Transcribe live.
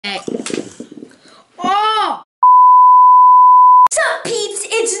Hey. Oh! What's up, peeps?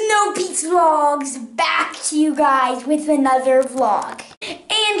 It's NOPeaks Vlogs back to you guys with another vlog.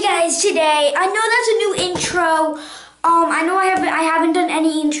 And guys, today I know that's a new intro. I know I haven't done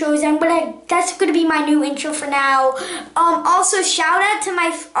any intros, that's gonna be my new intro for now. Also shout out to my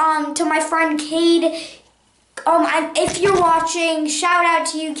friend Cade. If you're watching, shout out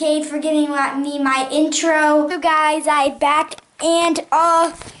to you, Cade, for giving me my intro. So guys, I'm back and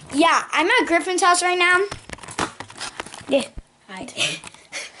yeah, I'm at Griffin's house right now. Yeah. Hi.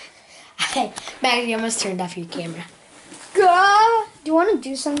 Hey, Maggie, you almost turned off your camera. Do you want to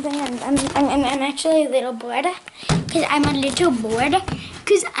do something? I'm actually a little bored.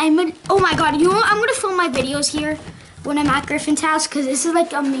 Oh my god, you know what? I'm going to film my videos here when I'm at Griffin's house because this is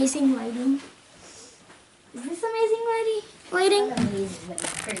like amazing lighting. Is this amazing lighting?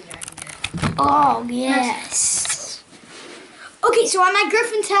 Oh, yes. Okay, so I'm at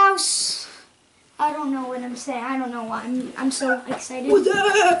Griffin's house. I don't know what I'm saying. I don't know why. I'm so excited.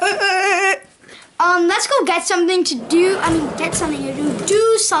 Let's go get something to do. Get something to do.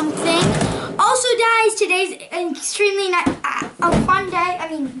 Do something. Also, guys, today's extremely a fun day.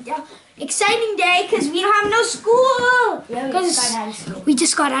 Exciting day because we don't have no school. Yeah, we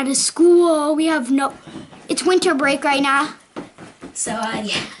just got out of school. We have no. It's winter break right now. So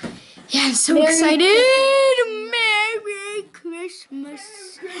yeah. Yeah, I'm so excited. Merry Christmas.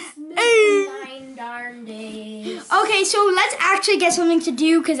 9 darn days. Okay, so let's actually get something to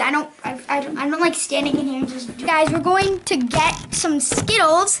do because I don't like standing in here. Guys, we're going to get some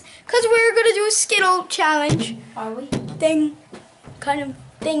Skittles because we're gonna do a Skittle challenge. Are we? Kind of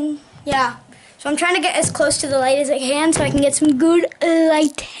thing. Yeah. So I'm trying to get as close to the light as I can so I can get some good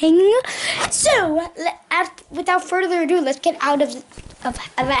lighting. So without further ado, let's get out of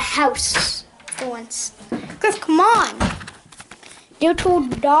the house for once. Griff, come on. Little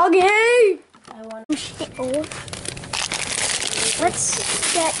doggy. I want. Let's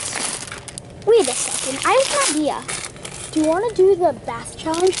get. Wait a second. I have an idea. Do you want to do the bath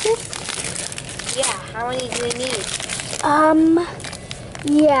challenge, Griff? Yeah. How many do we need?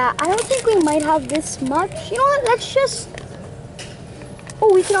 Yeah. I don't think we might have this much. You know what? Let's just.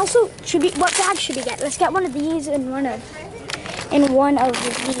 Oh, we can also. What bag should we get? Let's get one of these and one of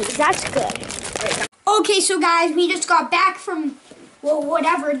these. That's good. Okay, so guys, we just got back from. Well,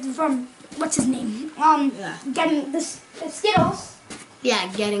 what's his name? Getting the Skittles. Yeah,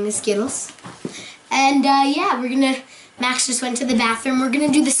 getting the Skittles. And yeah, Max just went to the bathroom. We're gonna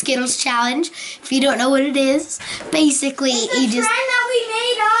do the Skittles challenge. If you don't know what it is, basically you just. That we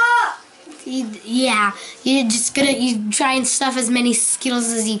made up. You try and stuff as many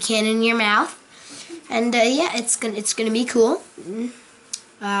Skittles as you can in your mouth, and yeah, it's gonna be cool.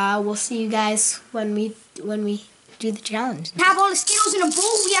 We'll see you guys when we do the challenge. Have all the Skittles in a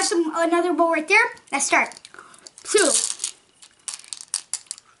bowl. We have another bowl right there. Let's start. 2,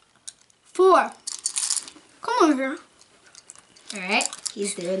 4. Come over here. All right,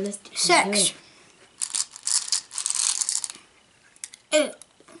 he's doing this. 6. 8.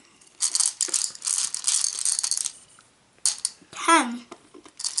 10.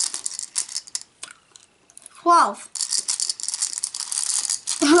 12.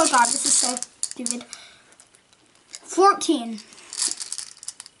 Oh god, this is so stupid. 14.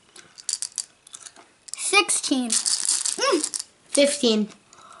 16. 15.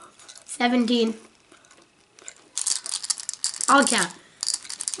 17. I'll count.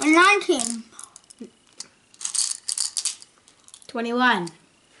 19. 21.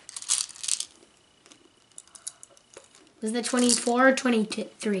 Was that 24 or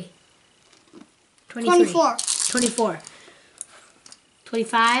 23? 24. 24.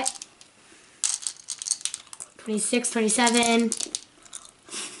 25. 26, 27.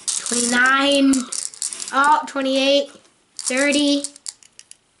 29. Oh, 28. 30.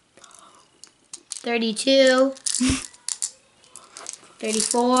 32.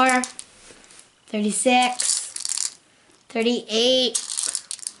 34. 36. 38.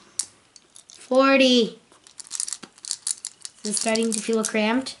 40. Is it starting to feel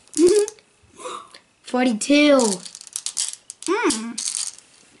cramped? 42.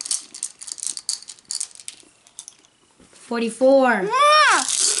 44.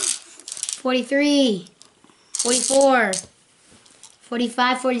 43. 44.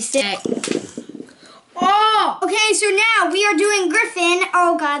 45, 46. Oh! Okay, so now we are doing Griffin.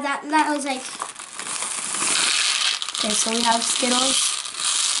 Oh god, that was like... Okay, so we have Skittles.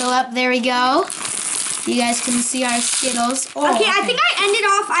 So up, there we go. You guys can see our Skittles. Oh, okay, I think I ended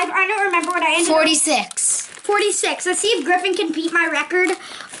off, I don't remember what I ended 46. 46. Let's see if Griffin can beat my record.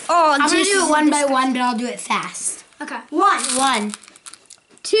 Oh, I'm going to do it one by one, but I'll do it fast. Okay. 1.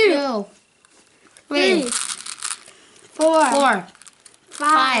 2, 3, 4, 4,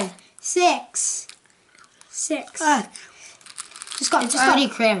 5, 6. Just go. It's already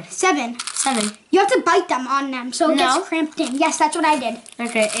cramped. 7. 7. You have to bite them on them so it gets cramped in. Yes, that's what I did.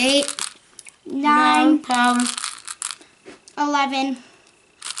 Okay, 8, 9, 10, 11,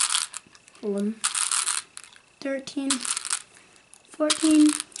 11. 13, 14,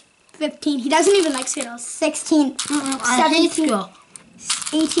 15. He doesn't even like Skittles. 16, I hate 17, school.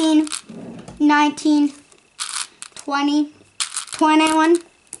 18, 19, 20, 21,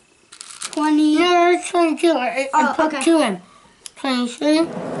 20, No, it's 22. I put okay. 2 in. 23,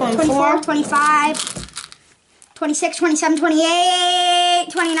 24, 24. 25, 26, 27, 28,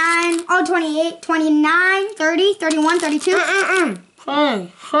 29, 28, 29, 30, 31, 32,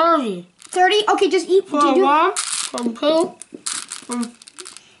 30. 30. Okay, just eat. Do 41, 42,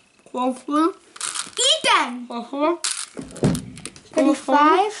 43, eat them. 44,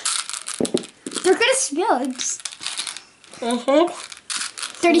 35. They're gonna spill.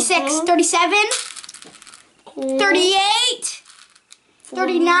 36, 37, 38,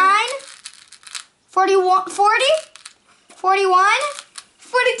 39, 41, 40, 41,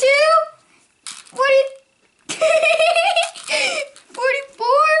 42, 40, 44,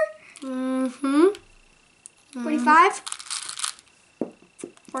 45,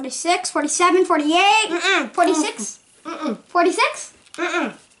 46, 47, 48, 46, 46,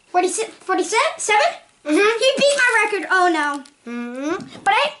 46, 47? He beat my record. Oh no.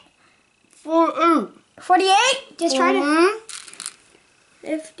 But 48? Just try to.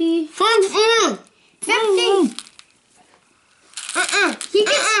 50. 50. He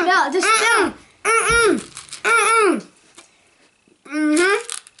can spell. Just spell.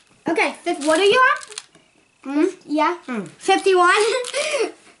 Okay, what are you on? Yeah. 51.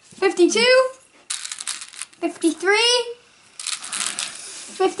 52. 53.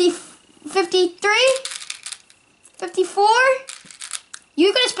 53. 54.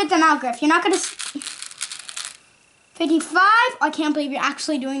 You're going to spit them out, Griff. You're not going to... 55. I can't believe you're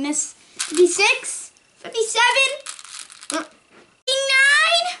actually doing this. 56. 57. 59.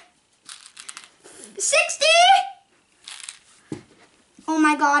 60. Oh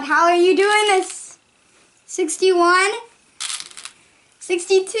my God, how are you doing this? 61.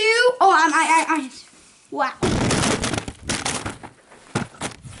 62. Oh, wow.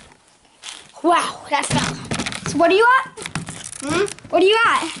 Wow, that's fell. So what are you at? What are you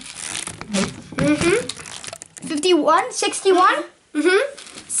at? 51? 61?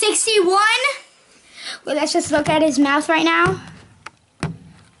 61? Wait, let's just look at his mouth right now.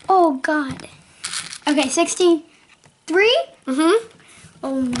 Oh, God. Okay, 63?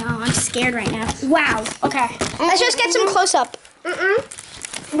 Oh, no, I'm scared right now. Wow. Okay, let's just get some close-up.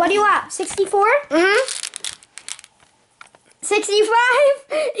 What are you at? 64? 65?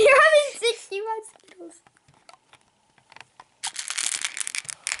 You're having 65 Skittles.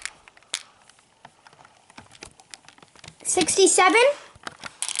 $67?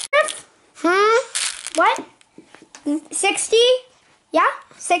 What? 60? Yeah?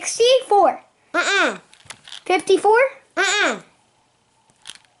 64? 54?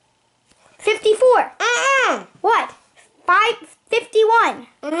 54? What? 51?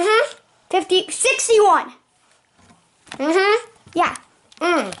 61? Yeah.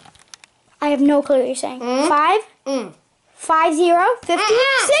 I have no clue what you're saying. 5? 50?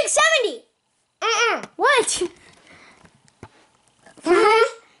 70? What?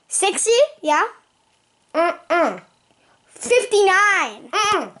 60? Yeah. 59.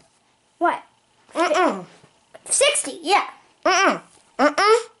 What? 60? Yeah.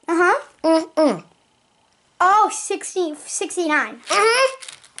 Oh, 60, 69.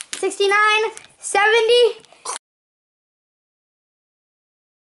 69, 70.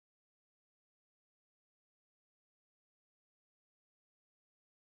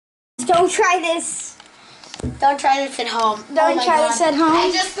 Don't try this. Don't try this at home. Don't try this at home.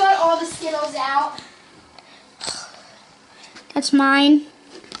 I just got all the Skittles out. That's mine.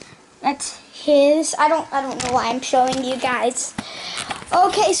 That's his. I don't know why I'm showing you guys.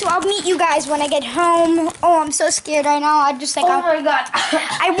 Okay, so I'll meet you guys when I get home. Oh, I'm so scared right now. I just like Oh my God.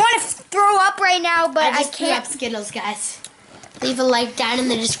 I want to throw up right now, but I just threw can't. up Skittles, guys. Leave a like down in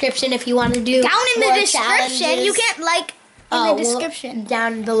the description if you want to do Down in the more description. challenges. You can't like in the description.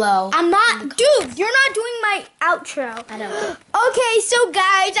 Down below. I'm not, dude. You're not doing my outro. I know. Okay, so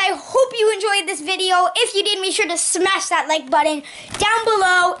guys, I hope you enjoyed this video. If you did, be sure to smash that like button down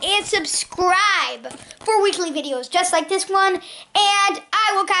below and subscribe for weekly videos just like this one. And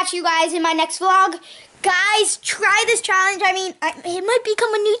I will catch you guys in my next vlog. Guys, try this challenge. I mean, it might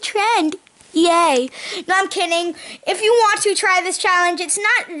become a new trend. Yay. No, I'm kidding. If you want to try this challenge, it's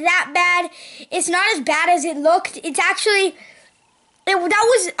not that bad. It's not as bad as it looked. It's actually,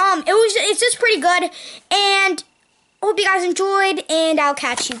 it's just pretty good. And I hope you guys enjoyed, and I'll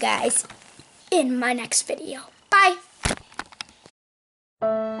catch you guys in my next video.